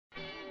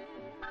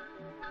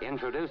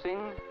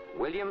Introducing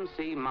William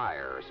C.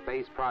 Meyers,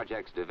 Space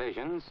Projects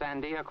Division,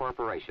 Sandia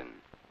Corporation.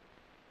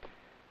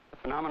 The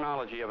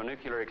phenomenology of a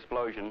nuclear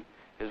explosion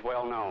is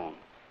well known.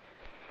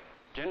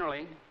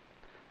 Generally,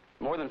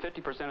 more than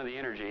 50% of the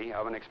energy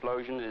of an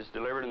explosion is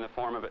delivered in the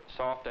form of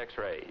soft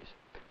X-rays.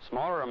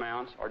 Smaller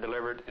amounts are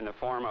delivered in the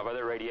form of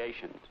other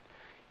radiations,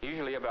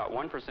 usually about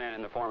 1%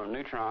 in the form of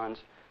neutrons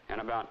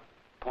and about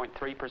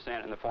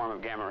 0.3% in the form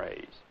of gamma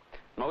rays.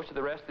 Most of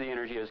the rest of the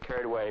energy is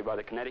carried away by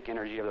the kinetic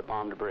energy of the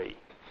bomb debris.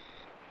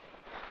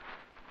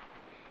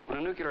 When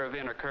a nuclear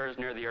event occurs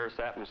near the Earth's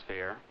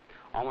atmosphere,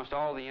 almost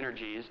all the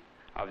energies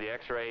of the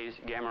X-rays,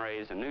 gamma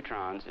rays, and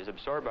neutrons is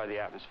absorbed by the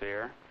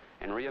atmosphere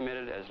and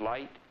re-emitted as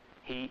light,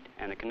 heat,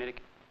 and the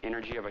kinetic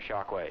energy of a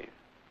shockwave.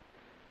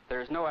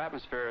 There is no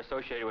atmosphere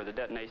associated with the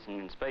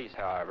detonation in space,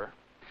 however.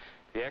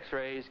 The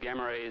X-rays,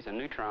 gamma rays, and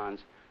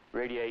neutrons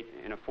radiate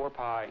in a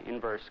 4-pi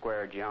inverse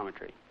square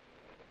geometry.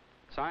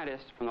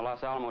 Scientists from the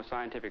Los Alamos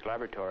Scientific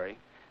Laboratory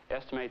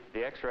estimate that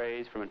the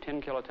X-rays from a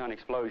 10-kiloton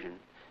explosion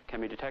can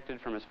be detected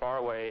from as far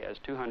away as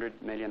 200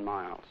 million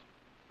miles.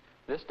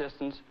 This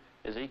distance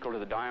is equal to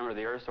the diameter of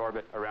the Earth's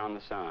orbit around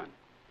the Sun.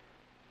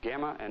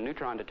 Gamma and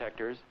neutron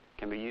detectors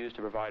can be used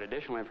to provide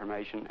additional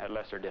information at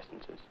lesser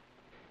distances.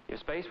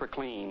 If space were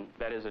clean,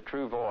 that is a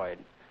true void,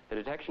 the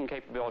detection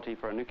capability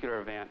for a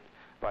nuclear event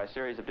by a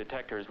series of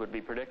detectors would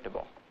be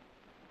predictable.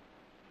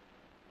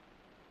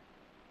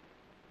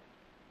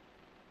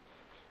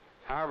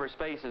 However,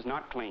 space is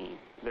not clean.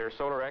 There are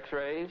solar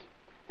X-rays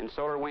and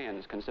solar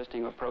winds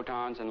consisting of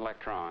protons and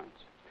electrons.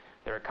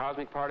 There are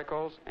cosmic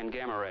particles and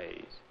gamma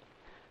rays.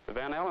 The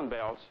Van Allen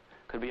belts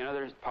could be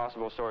another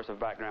possible source of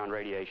background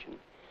radiation.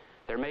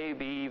 There may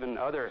be even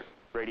other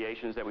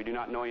radiations that we do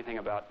not know anything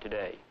about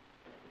today.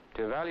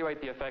 To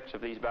evaluate the effects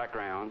of these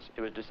backgrounds,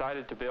 it was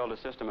decided to build a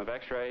system of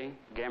X-ray,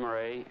 gamma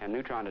ray, and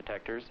neutron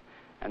detectors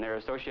and their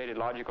associated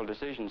logical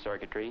decision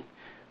circuitry,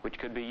 which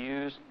could be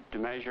used to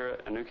measure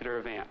a nuclear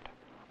event.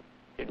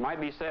 It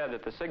might be said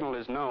that the signal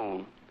is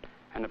known,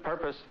 and the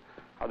purpose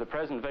of the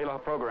present Vela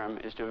program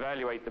is to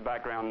evaluate the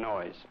background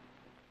noise.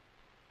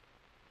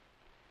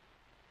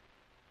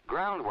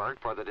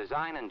 Groundwork for the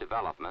design and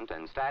development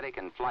and static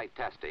and flight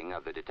testing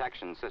of the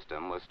detection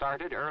system was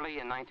started early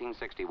in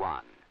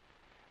 1961.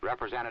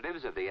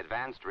 Representatives of the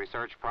Advanced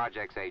Research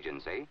Projects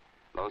Agency,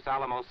 Los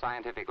Alamos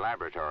Scientific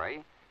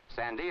Laboratory,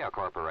 Sandia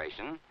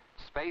Corporation,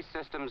 Space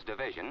Systems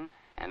Division,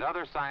 and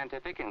other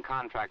scientific and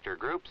contractor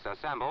groups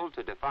assembled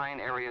to define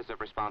areas of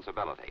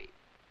responsibility.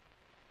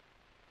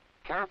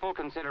 Careful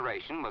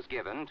consideration was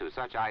given to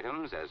such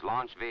items as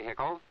launch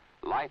vehicle,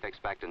 life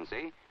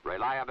expectancy,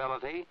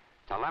 reliability,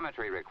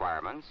 telemetry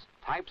requirements,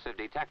 types of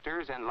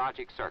detectors, and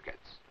logic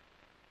circuits.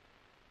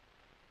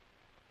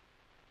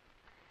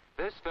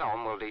 This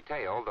film will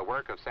detail the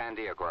work of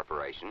Sandia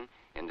Corporation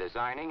in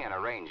designing and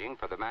arranging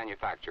for the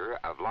manufacture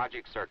of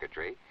logic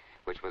circuitry,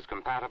 which was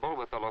compatible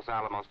with the Los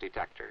Alamos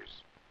detectors.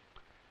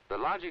 The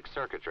logic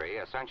circuitry,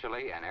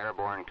 essentially an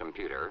airborne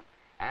computer,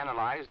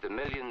 analyzed the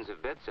millions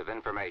of bits of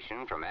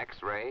information from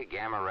X-ray,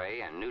 gamma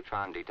ray, and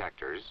neutron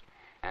detectors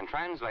and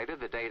translated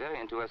the data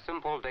into a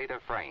simple data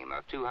frame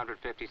of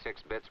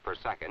 256 bits per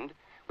second,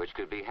 which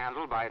could be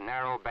handled by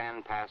narrow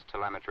bandpass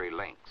telemetry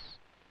links.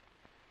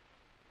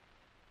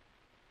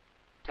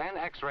 10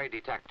 X-ray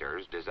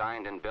detectors,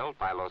 designed and built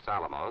by Los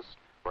Alamos,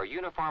 were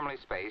uniformly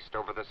spaced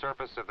over the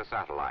surface of the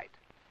satellite.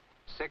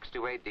 6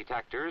 to 8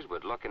 detectors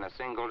would look in a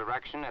single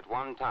direction at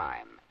one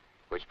time,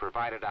 which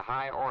provided a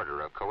high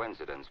order of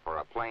coincidence for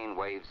a plane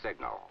wave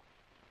signal.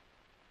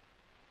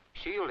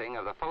 Shielding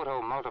of the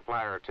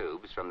photomultiplier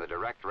tubes from the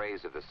direct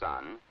rays of the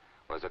sun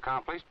was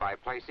accomplished by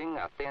placing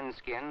a thin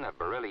skin of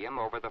beryllium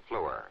over the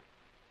fluor.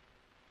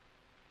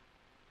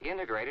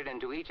 Integrated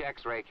into each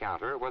X-ray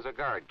counter was a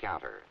guard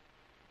counter.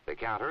 The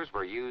counters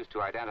were used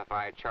to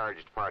identify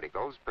charged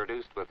particles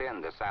produced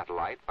within the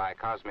satellite by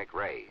cosmic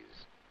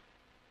rays.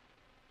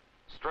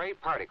 Stray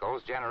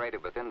particles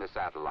generated within the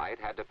satellite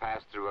had to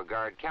pass through a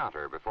guard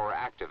counter before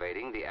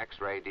activating the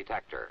X-ray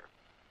detector.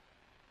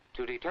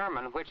 To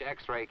determine which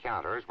X-ray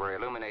counters were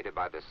illuminated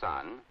by the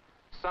sun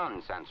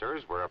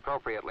sensors were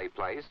appropriately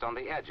placed on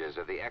the edges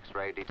of the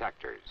X-ray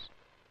detectors.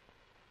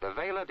 The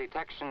Vela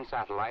detection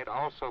satellite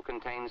also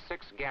contains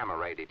 6 gamma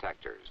ray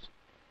detectors.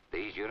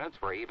 These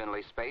units were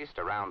evenly spaced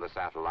around the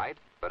satellite,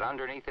 but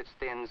underneath its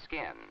thin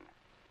skin.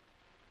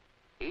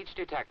 Each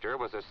detector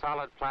was a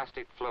solid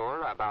plastic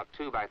fluor about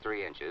 2 by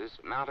 3 inches,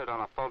 mounted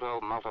on a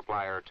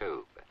photomultiplier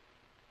tube.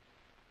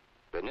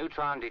 The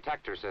neutron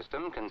detector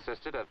system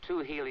consisted of 2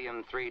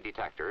 helium-3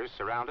 detectors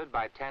surrounded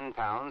by 10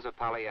 pounds of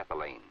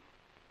polyethylene.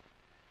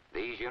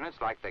 These units,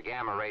 like the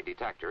gamma ray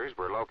detectors,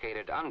 were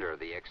located under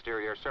the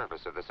exterior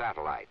surface of the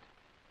satellite.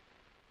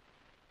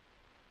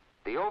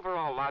 The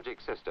overall logic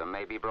system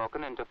may be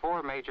broken into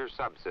 4 major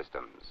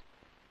subsystems: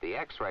 the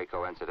X-ray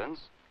coincidence,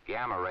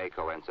 gamma ray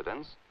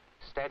coincidence,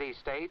 steady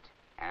state,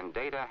 and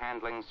data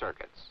handling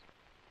circuits.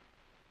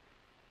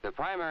 The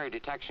primary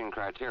detection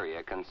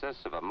criteria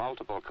consists of a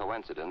multiple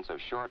coincidence of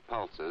short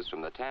pulses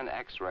from the 10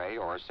 X-ray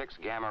or 6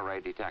 gamma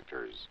ray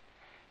detectors.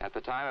 At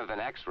the time of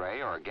an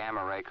X-ray or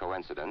gamma-ray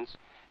coincidence,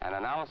 an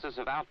analysis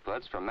of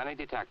outputs from many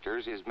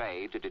detectors is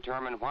made to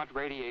determine what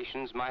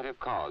radiations might have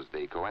caused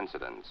the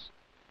coincidence.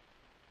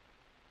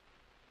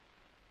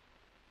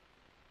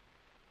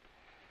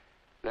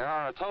 There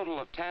are a total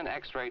of 10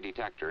 X-ray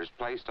detectors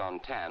placed on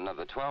 10 of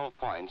the 12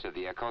 points of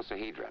the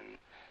icosahedron.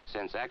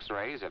 Since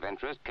X-rays of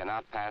interest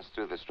cannot pass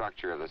through the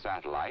structure of the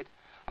satellite,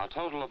 a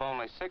total of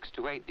only 6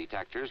 to 8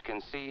 detectors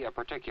can see a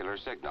particular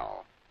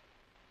signal.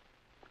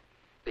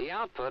 The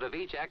output of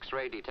each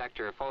X-ray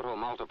detector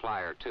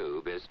photomultiplier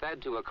tube is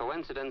fed to a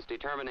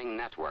coincidence-determining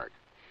network.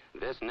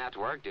 This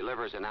network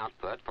delivers an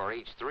output for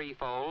each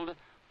 3-fold,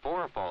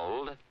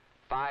 4-fold,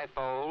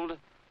 5-fold,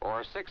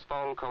 or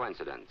 6-fold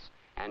coincidence,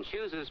 and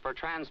chooses for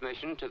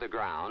transmission to the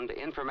ground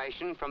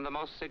information from the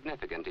most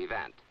significant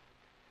event.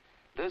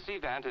 This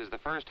event is the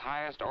first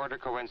highest-order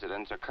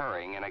coincidence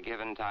occurring in a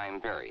given time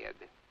period.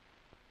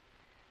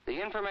 The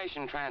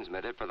information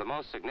transmitted for the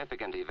most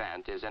significant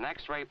event is an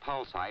X-ray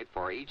pulse height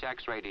for each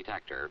X-ray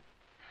detector,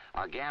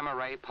 a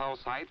gamma-ray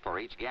pulse height for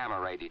each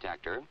gamma-ray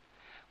detector,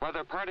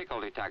 whether particle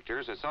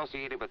detectors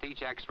associated with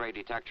each X-ray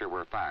detector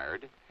were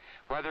fired,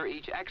 whether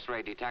each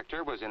X-ray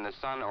detector was in the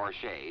sun or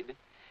shade,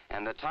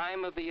 and the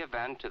time of the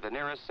event to the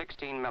nearest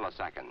 16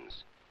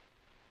 milliseconds.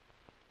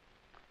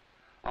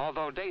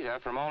 Although data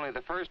from only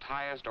the first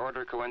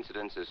highest-order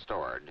coincidence is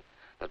stored,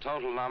 the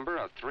total number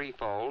of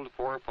 3-fold,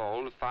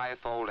 4-fold,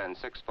 5-fold, and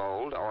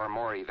 6-fold or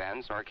more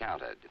events are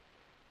counted.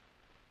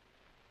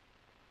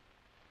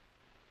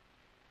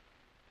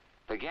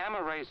 The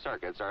gamma-ray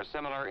circuits are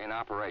similar in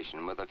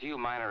operation with a few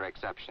minor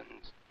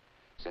exceptions.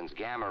 Since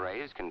gamma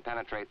rays can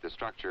penetrate the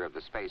structure of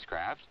the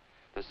spacecraft,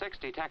 the 6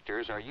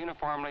 detectors are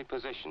uniformly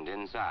positioned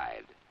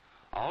inside.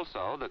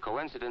 Also, the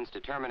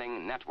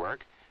coincidence-determining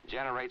network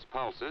generates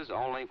pulses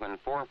only when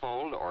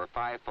 4-fold or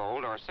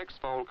 5-fold or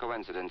 6-fold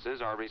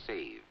coincidences are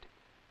received.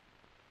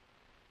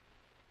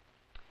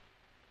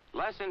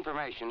 Less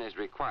information is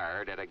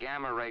required at a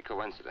gamma-ray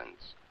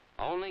coincidence.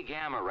 Only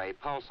gamma-ray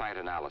pulse height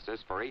analysis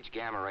for each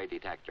gamma-ray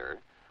detector,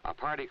 a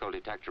particle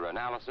detector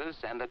analysis,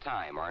 and the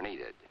time are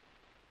needed.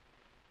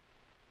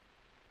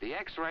 The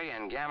X-ray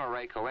and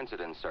gamma-ray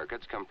coincidence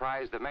circuits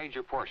comprise the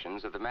major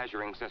portions of the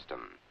measuring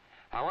system.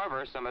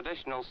 However, some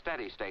additional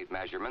steady-state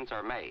measurements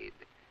are made.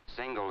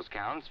 Singles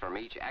counts from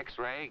each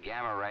X-ray,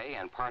 gamma-ray,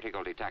 and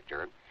particle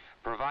detector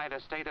provide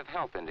a state of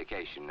health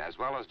indication as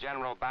well as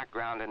general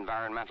background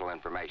environmental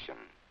information.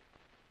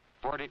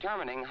 For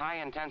determining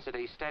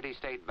high-intensity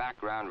steady-state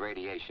background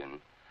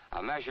radiation,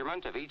 a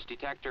measurement of each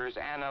detector's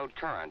anode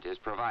current is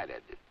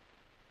provided.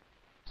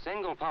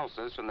 Single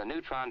pulses from the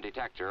neutron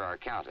detector are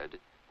counted,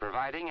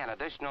 providing an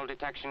additional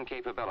detection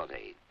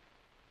capability.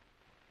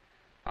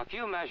 A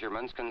few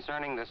measurements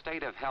concerning the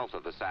state of health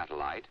of the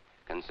satellite,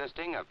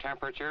 consisting of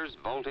temperatures,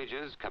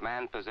 voltages,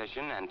 command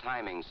position, and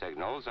timing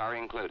signals, are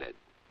included.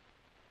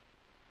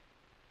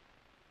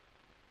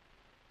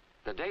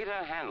 The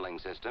data handling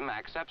system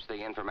accepts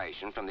the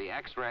information from the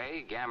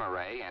X-ray,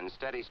 gamma-ray, and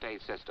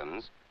steady-state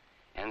systems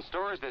and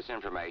stores this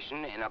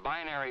information in a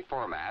binary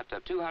format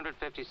of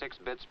 256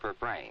 bits per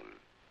frame.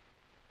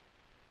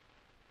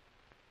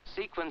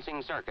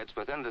 Sequencing circuits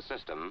within the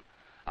system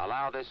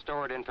allow this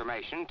stored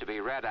information to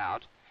be read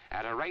out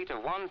at a rate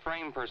of 1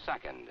 frame per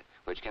second,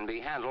 which can be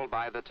handled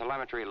by the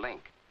telemetry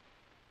link.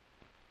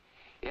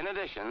 In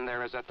addition,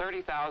 there is a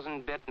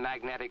 30,000-bit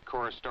magnetic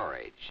core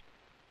storage.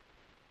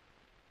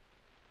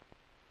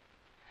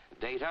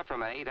 Data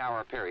from an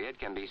 8-hour period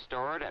can be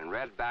stored and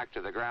read back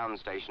to the ground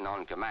station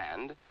on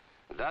command,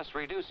 thus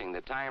reducing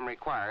the time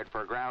required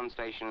for ground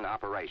station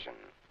operation.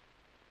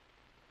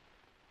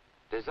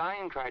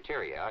 Design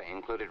criteria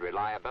included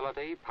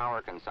reliability,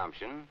 power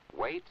consumption,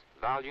 weight,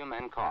 volume,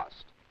 and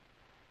cost.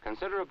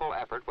 Considerable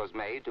effort was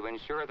made to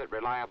ensure that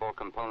reliable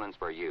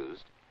components were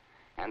used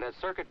and that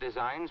circuit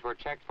designs were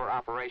checked for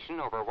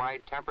operation over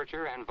wide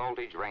temperature and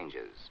voltage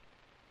ranges.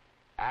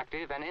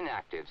 Active and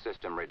inactive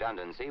system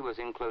redundancy was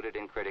included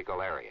in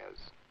critical areas.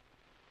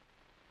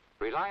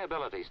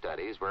 Reliability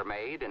studies were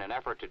made in an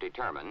effort to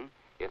determine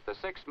if the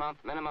 6-month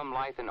minimum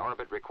life in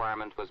orbit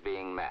requirement was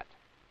being met.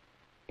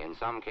 In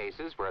some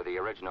cases where the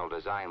original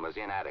design was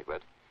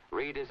inadequate,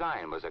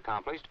 redesign was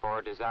accomplished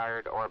for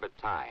desired orbit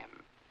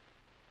time.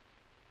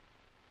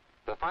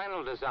 The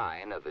final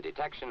design of the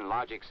detection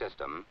logic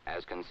system,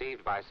 as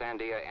conceived by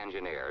Sandia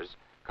engineers,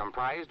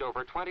 comprised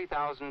over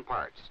 20,000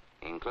 parts,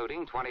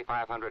 including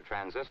 2,500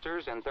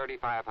 transistors and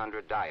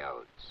 3,500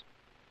 diodes.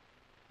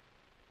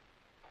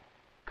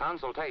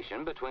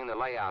 Consultation between the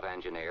layout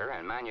engineer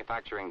and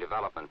manufacturing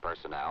development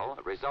personnel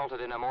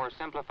resulted in a more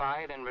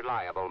simplified and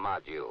reliable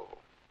module.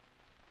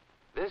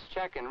 This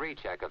check and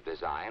recheck of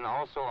design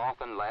also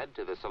often led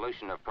to the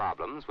solution of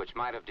problems which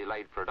might have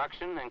delayed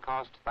production and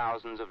cost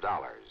thousands of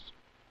dollars.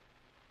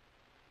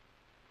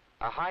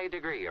 A high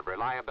degree of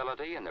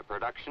reliability in the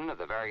production of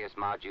the various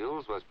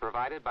modules was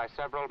provided by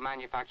several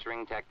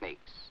manufacturing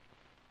techniques.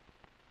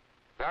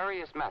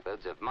 Various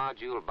methods of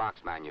module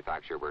box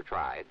manufacture were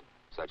tried,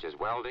 such as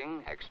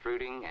welding,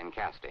 extruding, and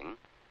casting,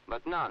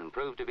 but none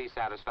proved to be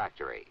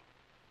satisfactory.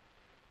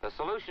 The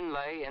solution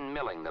lay in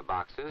milling the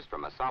boxes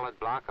from a solid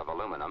block of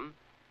aluminum,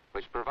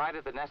 which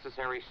provided the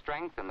necessary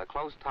strength and the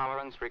close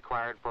tolerance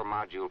required for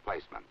module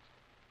placement.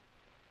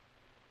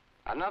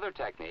 Another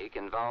technique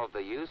involved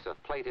the use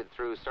of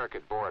plated-through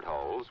circuit board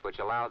holes, which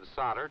allowed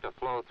solder to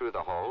flow through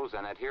the holes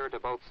and adhere to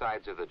both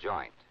sides of the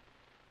joint.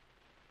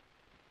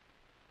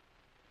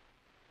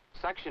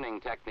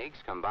 Sectioning techniques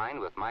combined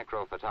with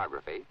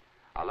microphotography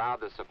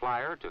allowed the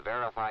supplier to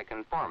verify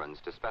conformance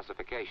to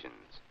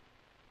specifications.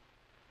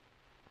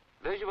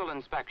 Visual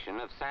inspection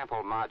of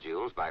sample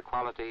modules by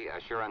quality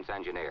assurance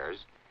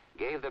engineers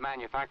gave the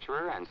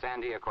manufacturer and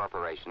Sandia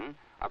Corporation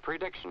a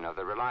prediction of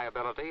the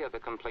reliability of the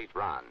complete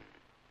run.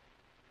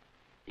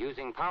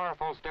 Using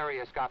powerful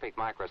stereoscopic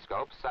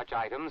microscopes, such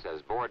items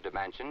as board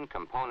dimension,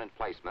 component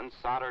placement,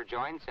 solder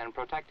joints, and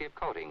protective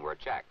coating were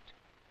checked.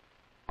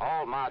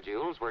 All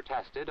modules were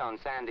tested on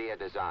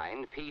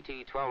Sandia-designed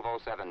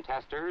PT-1207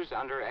 testers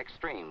under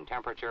extreme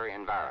temperature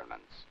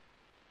environments.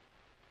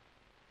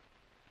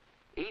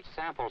 Each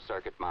sample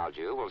circuit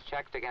module was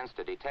checked against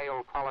a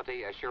detailed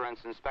quality assurance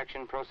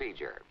inspection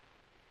procedure.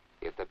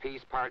 If the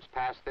piece parts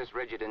passed this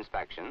rigid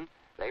inspection,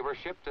 they were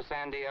shipped to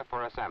Sandia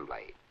for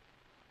assembly.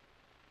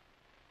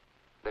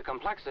 The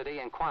complexity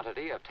and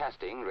quantity of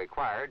testing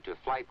required to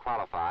flight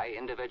qualify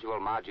individual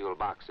module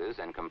boxes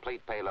and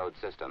complete payload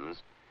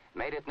systems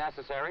made it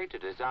necessary to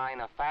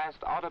design a fast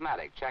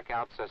automatic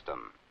checkout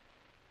system.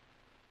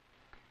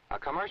 A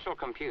commercial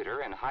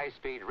computer and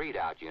high-speed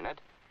readout unit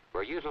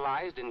were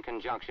utilized in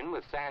conjunction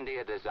with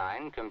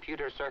Sandia-designed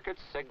computer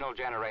circuits, signal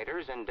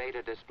generators, and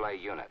data display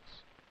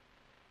units.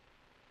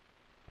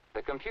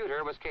 The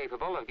computer was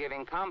capable of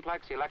giving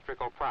complex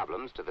electrical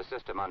problems to the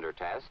system under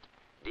test,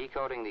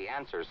 decoding the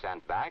answers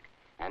sent back,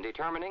 and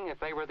determining if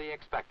they were the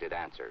expected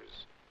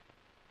answers.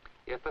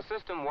 If the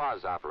system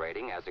was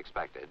operating as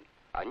expected,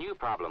 a new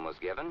problem was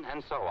given,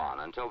 and so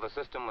on, until the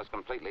system was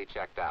completely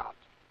checked out.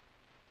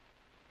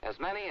 As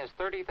many as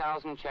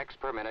 30,000 checks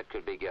per minute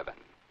could be given.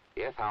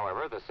 If,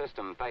 however, the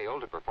system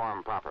failed to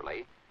perform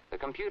properly, the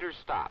computer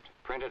stopped,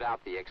 printed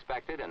out the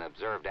expected and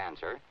observed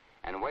answer,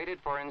 and waited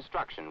for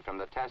instruction from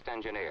the test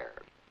engineer.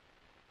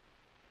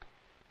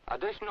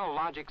 Additional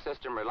logic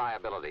system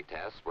reliability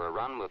tests were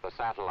run with the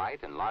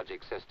satellite and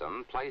logic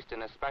system placed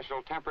in a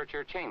special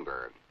temperature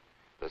chamber.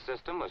 The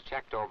system was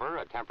checked over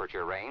a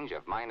temperature range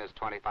of minus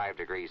 25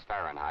 degrees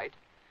Fahrenheit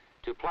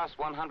to plus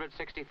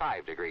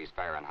 165 degrees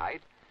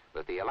Fahrenheit,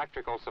 with the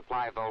electrical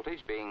supply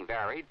voltage being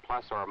varied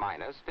plus or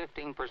minus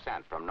 15%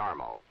 from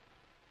normal.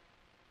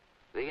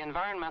 The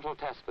environmental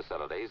test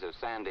facilities of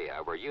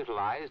Sandia were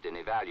utilized in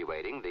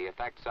evaluating the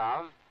effects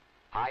of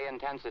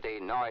high-intensity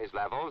noise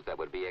levels that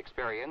would be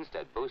experienced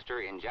at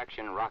booster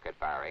injection rocket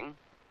firing,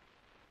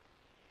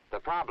 the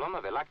problem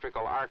of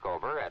electrical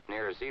arc-over at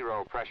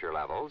near-zero pressure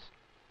levels,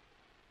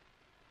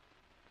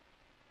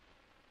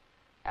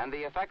 and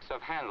the effects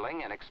of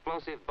handling and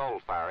explosive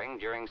bolt firing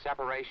during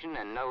separation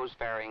and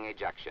nose-fairing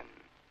ejection.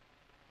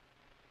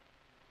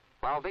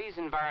 While these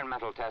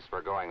environmental tests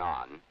were going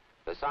on,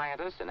 the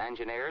scientists and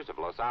engineers of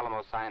Los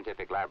Alamos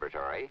Scientific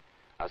Laboratory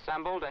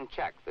assembled and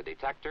checked the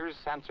detectors,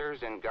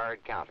 sensors, and guard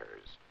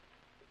counters.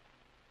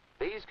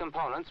 These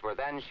components were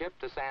then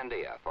shipped to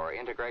Sandia for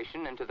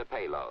integration into the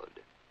payload.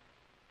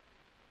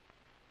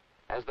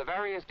 As the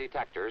various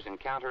detectors and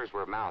counters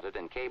were mounted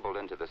and cabled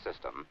into the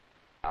system,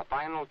 a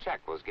final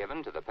check was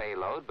given to the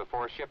payload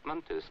before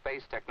shipment to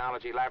Space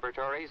Technology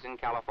Laboratories in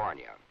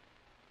California.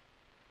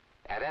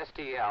 At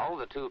STL,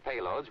 the two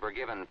payloads were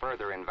given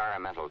further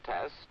environmental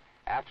tests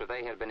after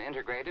they had been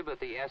integrated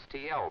with the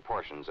STL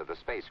portions of the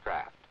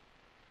spacecraft.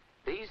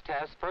 These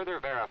tests further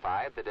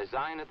verified the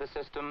design of the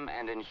system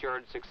and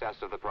ensured success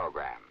of the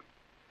program.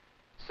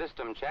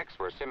 System checks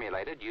were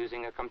simulated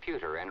using a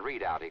computer and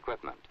readout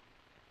equipment.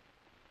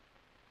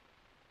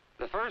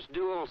 The first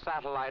dual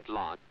satellite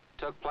launch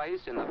took place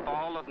in the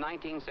fall of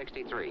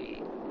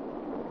 1963.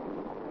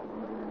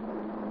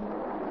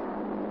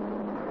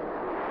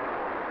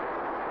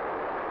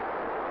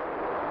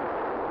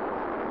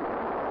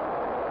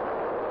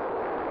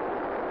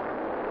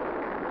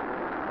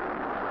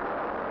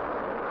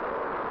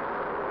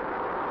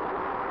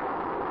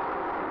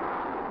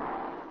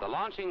 The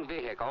launching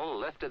vehicle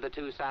lifted the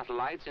two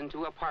satellites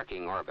into a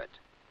parking orbit.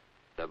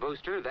 The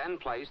booster then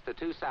placed the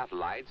two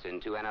satellites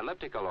into an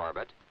elliptical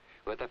orbit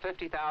with a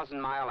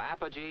 50,000-mile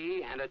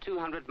apogee and a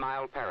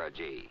 200-mile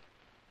perigee.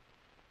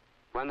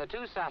 When the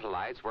two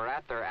satellites were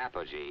at their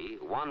apogee,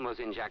 one was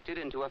injected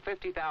into a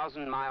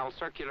 50,000-mile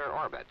circular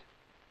orbit.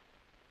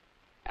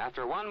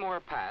 After one more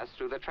pass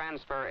through the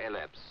transfer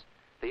ellipse,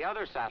 the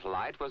other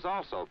satellite was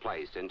also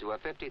placed into a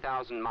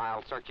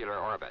 50,000-mile circular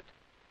orbit.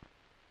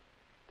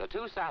 The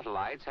two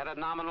satellites had a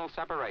nominal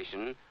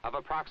separation of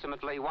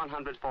approximately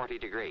 140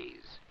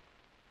 degrees.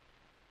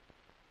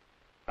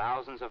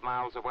 Thousands of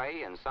miles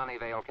away in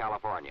Sunnyvale,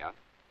 California,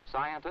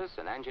 scientists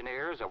and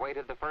engineers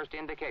awaited the first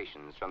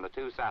indications from the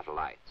two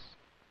satellites.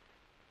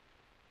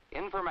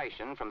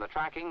 Information from the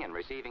tracking and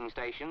receiving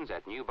stations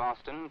at New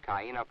Boston,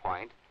 Kaina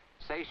Point,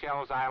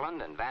 Seychelles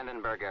Island, and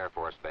Vandenberg Air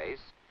Force Base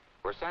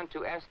were sent to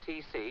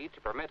STC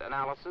to permit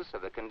analysis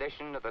of the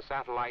condition of the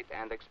satellite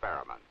and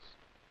experiments.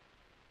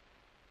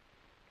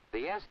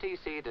 The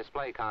STC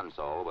display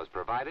console was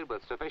provided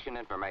with sufficient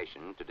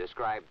information to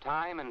describe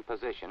time and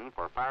position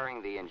for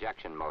firing the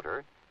injection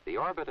motor, the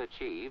orbit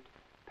achieved,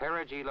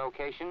 perigee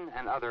location,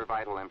 and other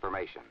vital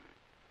information.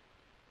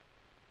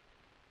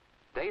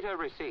 Data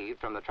received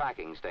from the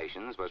tracking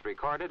stations was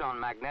recorded on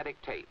magnetic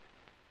tape.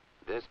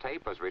 This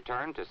tape was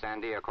returned to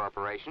Sandia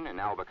Corporation in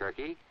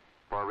Albuquerque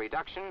for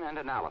reduction and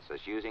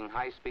analysis using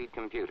high-speed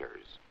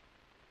computers.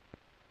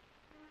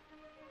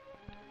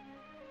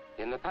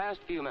 In the past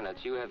few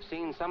minutes, you have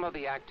seen some of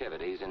the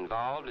activities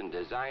involved in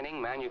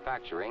designing,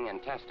 manufacturing,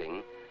 and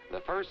testing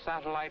the first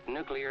satellite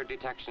nuclear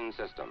detection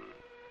system.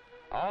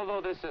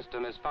 Although this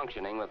system is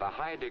functioning with a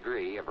high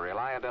degree of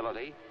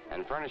reliability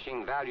and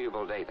furnishing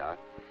valuable data,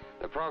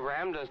 the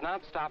program does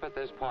not stop at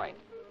this point.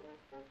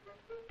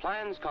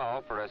 Plans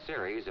call for a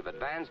series of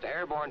advanced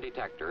airborne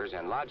detectors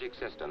and logic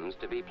systems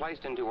to be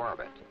placed into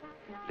orbit.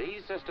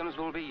 These systems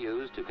will be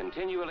used to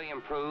continually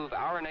improve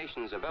our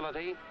nation's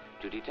ability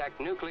to detect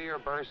nuclear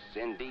bursts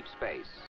in deep space.